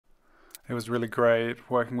It was really great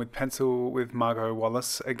working with pencil with Margot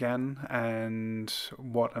Wallace again, and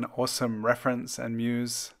what an awesome reference and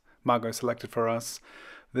muse Margot selected for us.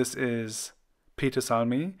 This is Peter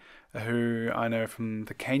Salmi, who I know from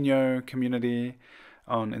the Kenyo community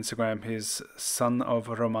on Instagram. He's son of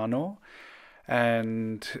Romano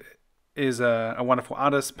and is a wonderful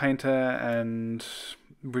artist, painter, and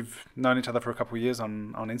we've known each other for a couple of years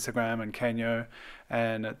on Instagram and Kenyo,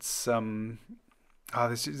 and it's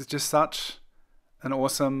this is just such an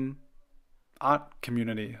awesome art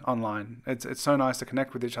community online. It's so nice to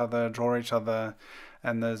connect with each other, draw each other,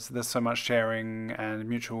 and there's so much sharing and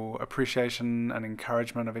mutual appreciation and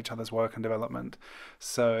encouragement of each other's work and development.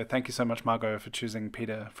 So thank you so much, Margot, for choosing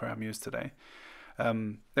Peter for our muse today.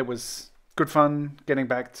 It was good fun getting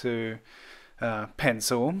back to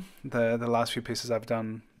pencil. The last few pieces I've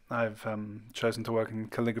done, I've chosen to work in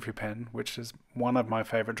calligraphy pen, which is one of my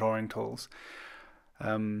favorite drawing tools.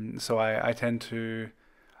 So I tend to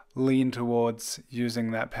lean towards using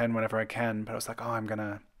that pen whenever I can, but I was like,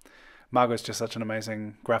 Margot's just such an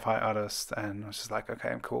amazing graphite artist, and I was just like, okay,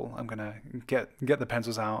 I'm cool. I'm gonna get the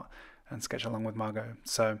pencils out and sketch along with Margot.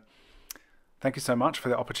 So thank you so much for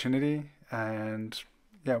the opportunity, and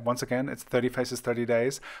yeah, once again, it's 30 Faces, 30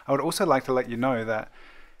 Days. I would also like to let you know that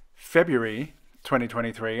February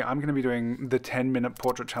 2023, I'm going to be doing the 10-minute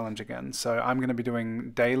portrait challenge again. So I'm going to be doing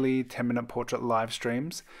daily 10-minute portrait live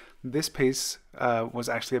streams. This piece was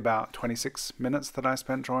actually about 26 minutes that I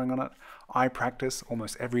spent drawing on it. I practice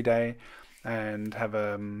almost every day and have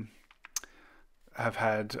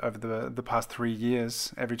had over the past 3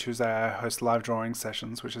 years, every Tuesday I host live drawing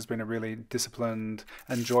sessions, which has been a really disciplined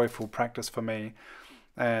and joyful practice for me.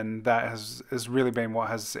 And that has really been what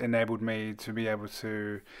has enabled me to be able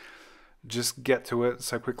to just get to it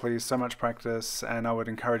so quickly, so much practice, and I would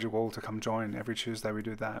encourage you all to come join. Every Tuesday we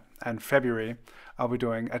do that. And February, I'll be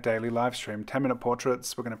doing a daily live stream, 10-minute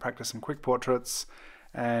portraits. We're going to practice some quick portraits,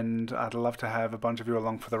 and I'd love to have a bunch of you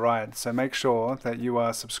along for the ride. So make sure that you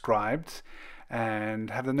are subscribed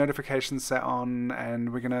and have the notifications set on,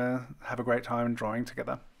 and we're going to have a great time drawing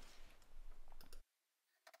together.